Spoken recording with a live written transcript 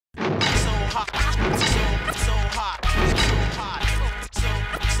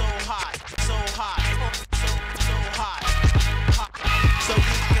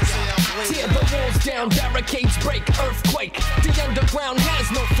break, earthquake. The underground has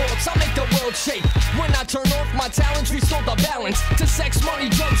no faults, I make the world shake. When I turn off my talents, restore the balance to sex,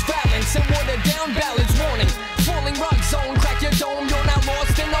 money, drugs, violence, and watered down ballads. Warning, falling rock zone, crack your dome. You're now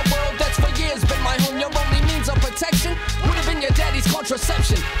lost in a world that's for years been my home. Your only means of protection would have been your daddy's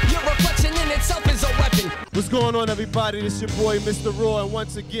contraception. Your reflection in itself is a weapon. What's going on, everybody? This is your boy, Mr. Raw, and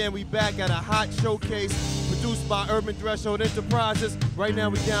once again, we back at a hot showcase produced by Urban Threshold Enterprises. Right now,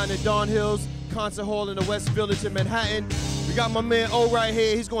 we down at Dawn Hills Concert Hall in the West Village in Manhattan. We got my man O right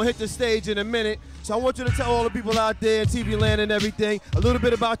here. He's gonna hit the stage in a minute. So I want you to tell all the people out there in TV land and everything a little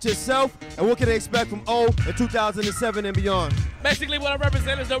bit about yourself and what can they expect from O in 2007 and beyond. Basically, what I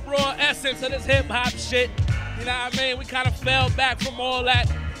represent is the raw essence of this hip hop shit. You know what I mean? We kind of fell back from all that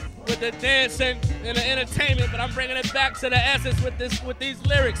with the dancing and the entertainment, but I'm bringing it back to the essence with these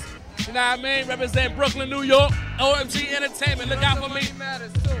lyrics. You know what I mean? Represent Brooklyn, New York, OMG Entertainment. Look out for me.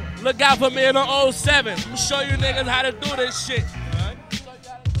 Look out for me in the 07. I'm gonna show you niggas how to do this shit.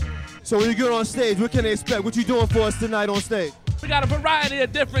 So when you get on stage, what can they expect? What you doing for us tonight on stage? We got a variety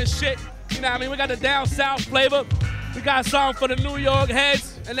of different shit. You know what I mean? We got the down south flavor. We got something for the New York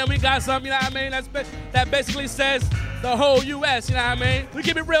heads. And then we got something, you know what I mean, that basically says the whole U.S., you know what I mean? We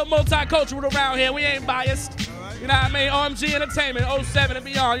keep it real multicultural around here. We ain't biased. You know what I mean? OMG Entertainment, 07 and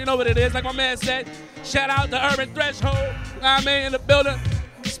beyond. You know what it is. Like my man said, shout out to Urban Threshold, you know what I mean, in the building,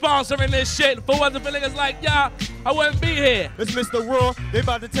 sponsoring this shit. If it wasn't for niggas like y'all, I wouldn't be here. It's Mr. Raw. They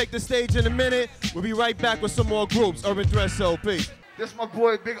about to take the stage in a minute. We'll be right back with some more groups. Urban Threshold, peace. This my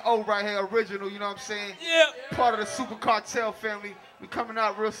boy Big O right here, original, you know what I'm saying? Yeah. Part of the Super Cartel family. We coming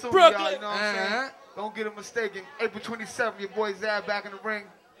out real soon, Brooklyn. y'all, you know what I'm saying? Don't get it mistaken. April 27th, your boy Zab back in the ring.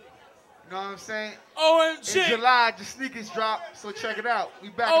 You know what I'm saying? OMG. In July, the sneakers drop, so check it out. We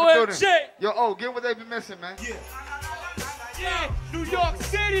back in the building. OMG. Yo, O, get what they been missing, man. Yeah. Yeah. New York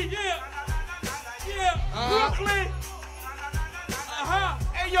City. Yeah. Yeah. Brooklyn.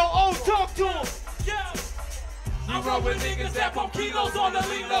 Hey, yo, O, talk to him. Yeah. I roll with niggas that pump kilos on the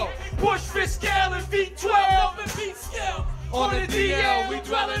Lilo. Push fist scale and feet 12 and feet scale. On the DL, we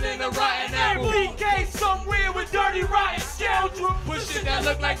dwelling in the rotten apple. BK somewhere with dirty rotten scoundrel. Push shit that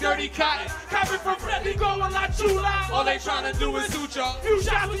look like dirty cotton. Copy from Freddy going like Chula. All they tryna do is shoot y'all. Few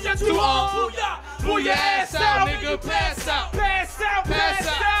shots with your two arms. Pull your ass out, nigga. Pass out. Pass out. Pass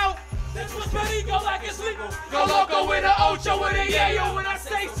out. This was Perico like it's legal. Go loco with an ocho with a yayo when I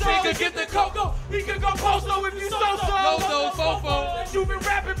say so. He could get the cocoa. He could go posto if you so. Loso, fofo. You been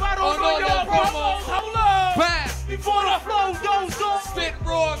rapping about all your promos. Hold up. Pass. Before the flow goes on. Spit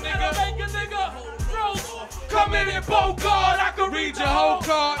raw, nigga. Make a nigga froze. Come in and bogard. I can read your whole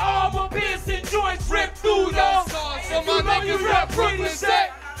card. Armor piercing joints rip through y'all. For my niggas rap Brooklyn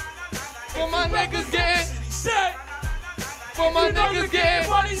set. For my niggas getting set. For my niggas getting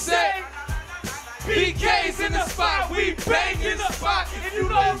money set. BK's in the spot, we bang in the spot. If you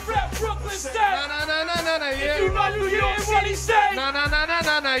know you rap Brooklyn set. Nah, yeah. If you know you getting money set.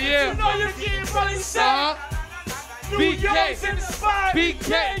 Nah, yeah. If you know you getting money set. BK's in the spot.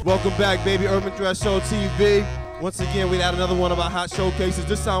 BK. Welcome back, baby. Urban Threshold TV. Once again, we had another one of our hot showcases.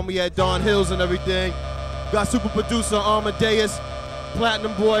 This time we had Dawn Hills and everything. Got super producer Amadeus,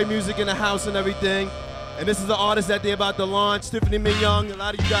 Platinum Boy music in the house and everything. And this is the artist that they're about to launch, Tiffany Mynon. A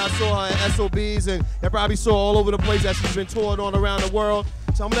lot of you guys saw her at SOBs, and you probably saw all over the place that she's been toured on around the world.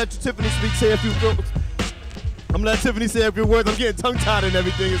 So I'm gonna let Tiffany say a few words. I'm getting tongue-tied and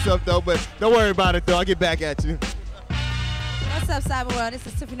everything and stuff though, but don't worry about it though. I'll get back at you. What's up, Cyber World? This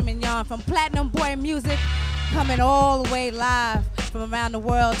is Tiffany Mynon from Platinum Boy Music, coming all the way live from around the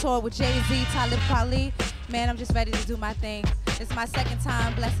world. Toured with Jay-Z, Talib Kweli. Man, I'm just ready to do my thing. It's my second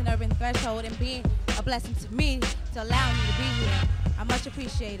time blessing Urban Threshold and being a blessing to me to allow me to be here. I much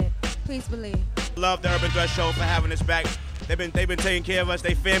appreciate it. Please believe. Love the Urban Threshold for having us back. They've been taking care of us.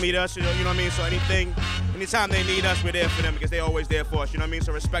 They fammied us, you know what I mean? So anytime they need us, we're there for them because they're always there for us, you know what I mean?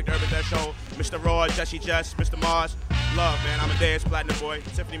 So respect the Urban Threshold, Mr. Raw, Jesse Jess, Mr. Mars. Love, man. Amadeus, Platinum Boy,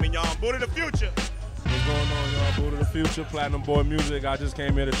 Tiffany Mynon, Boot of the Future. What's going on, y'all? Boot of the Future, Platinum Boy Music. I just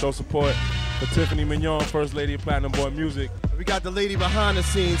came here to show support for Tiffany Mynon, First Lady of Platinum Boy Music. We got the lady behind the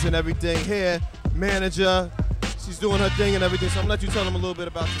scenes and everything here, manager. She's doing her thing and everything, so I'm gonna let you tell them a little bit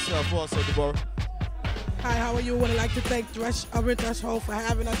about yourself also, Deborah. Hi, how are you? I would like to thank Urban Threshold for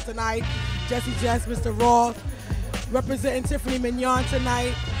having us tonight. Jesse Jess, Mr. Raw, representing Tiffany Mynon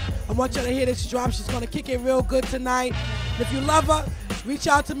tonight. I want you to hear this drop. She's gonna kick it real good tonight. If you love her, reach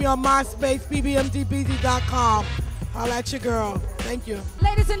out to me on MySpace, bbmdbz.com. Holla at your girl. Thank you.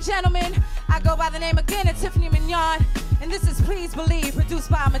 Ladies and gentlemen, I go by the name again of Tiffany Mynon, and this is Please Believe,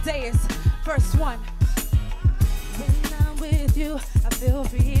 produced by Amadeus. First one. When I'm with you, I feel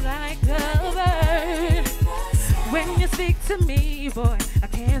free like a bird. When you speak to me, boy, I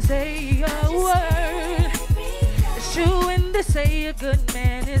can't say a word. It's true when they say a good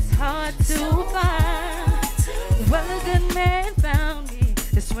man is hard to find. Well, a good man found me.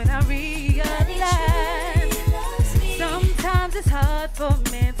 It's when I realize sometimes it's hard for a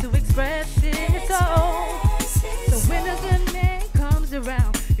man to express his soul. So when a good man comes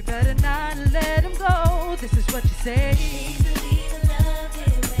around, you better not let him go. This is what you say.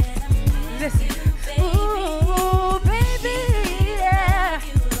 Listen. Ooh, baby, yeah.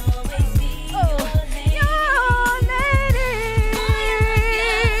 Oh, your lady,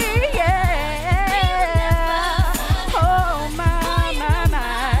 yeah. Oh, my.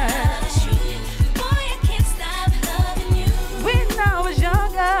 When I was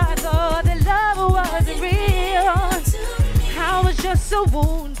younger, I thought that love wasn't real. I was just so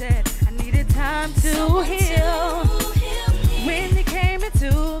wounded, I needed time to heal. When you came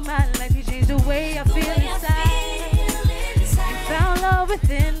into my life, you changed the way I feel inside. You found love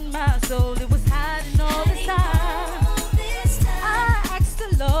within my soul, it was hiding all this time. I asked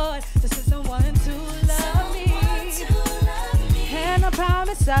the Lord to send someone to love me, and I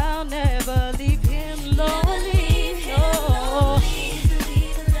promise I'll never leave him lonely. No.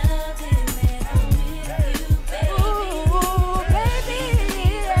 Ooh, baby,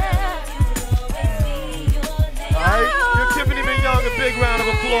 yeah. All right, give Tiffany Mynon a big round of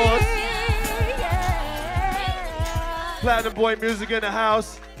applause. Platinum Boy Music in the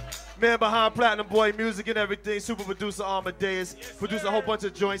house. Man behind Platinum Boy Music and everything. Super producer Amadeus. Produced a whole bunch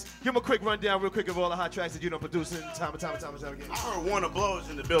of joints. Give him a quick rundown real quick of all the hot tracks that you done producing time and time again. I heard Warner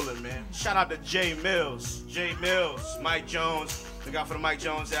Blows in the building, man. Shout out to Jay Mills, Mike Jones. We got for the Mike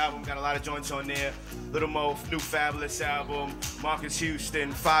Jones album, got a lot of joints on there. Little Mo, new Fabulous album. Marcus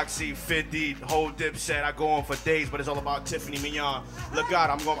Houston, Foxy, 50, the whole Dipset. I go on for days, but it's all about Tiffany Mynon. Look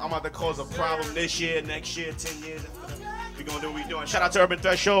out, I'm about to cause a problem this year, next year, 10 years. We gonna do what we doing. Shout out to Urban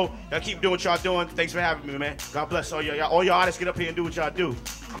Thresh Show. Y'all keep doing what y'all doing. Thanks for having me, man. God bless all y'all. All y'all artists, get up here and do what y'all do.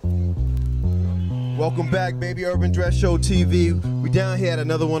 Welcome back, baby. Urban Dress Show TV. We down here at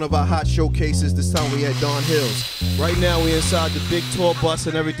another one of our hot showcases. This time we at Don Hills. Right now we inside the big tour bus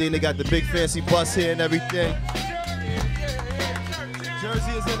and everything. They got the big fancy bus here and everything.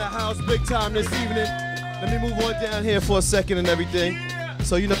 Jersey is in the house big time this evening. Let me move on down here for a second and everything.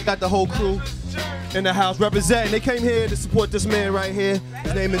 So you know, got the whole crew in the house representing. They came here to support this man right here.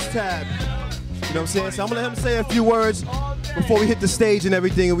 His name is Tab. You know what I'm saying? So I'm gonna let him say a few words before we hit the stage and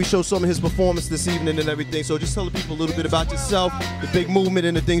everything, and we show some of his performance this evening and everything. So just tell the people a little bit about yourself, the big movement,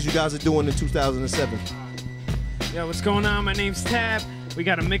 and the things you guys are doing in 2007. Yo, what's going on? My name's Tab. We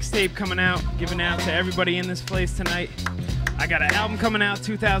got a mixtape coming out, giving out to everybody in this place tonight. I got an album coming out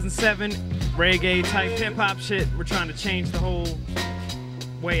 2007, reggae type hip hop shit. We're trying to change the whole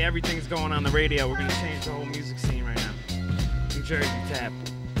way everything's going on the radio. We're gonna change the whole music scene right now. New Jersey, Tab.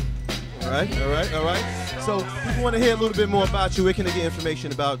 All right. So people want to hear a little bit more about you. Where can they get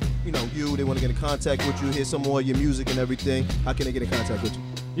information about, you? They want to get in contact with you, hear some more of your music and everything. How can they get in contact with you?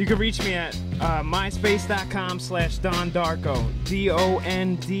 You can reach me at myspace.com/DonDarko.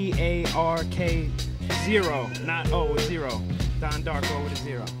 DONDARK0, not O, 0. Don Darko with a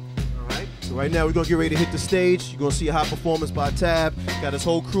 0. All right. So right now we're gonna get ready to hit the stage. You're gonna see a hot performance by Tab. Got his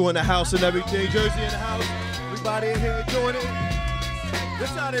whole crew in the house and everything. Jersey in the house. Everybody in here doing it.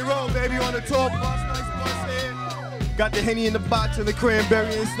 This how they roll, baby, on the tour bus. Nice bus here. Got the Henny in the box and the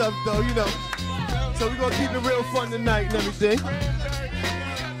cranberry and stuff, though, So we're gonna keep it real fun tonight and everything.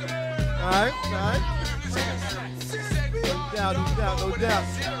 All right. No doubt.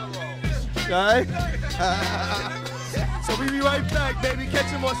 All right. So we be right back, baby. Catch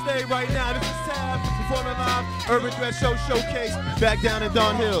him on stage right now. This is Tab performing live. Urban Thresh Show Showcase. Back down in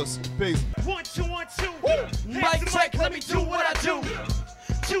Don Hills. Peace. 1, 2, 1, 2. Mic check, let me do what I do.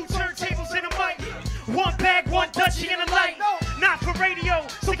 2 turntables and a mic. 1 bag, 1 Dutchie and a light. Not for radio,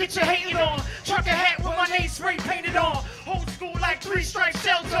 so get your hating on. Trucker hat with my name spray painted on. Old school like 3 stripes,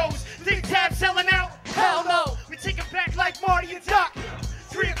 shell toes. Think Tab selling out? Hell no. We take it back like Marty and Doc.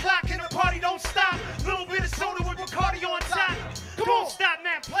 3 o'clock and the party don't stop. Little bit of soda with Bacardi on top. Come on, stop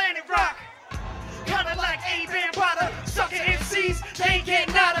now, Planet Rock. Kinda like A-Band Bada. Sucker MCs, they ain't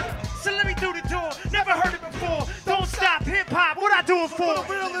getting nada. So let me through the door, never heard it before. Don't stop hip-hop, what I do it for? For the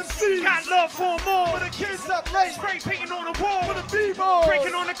real MCs. Got love for them all. For the kids up late. Spray painting on the wall. For the B-boys.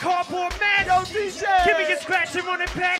 Breaking on the cardboard mat. Yo, DJ. Give me your scratch and run it back.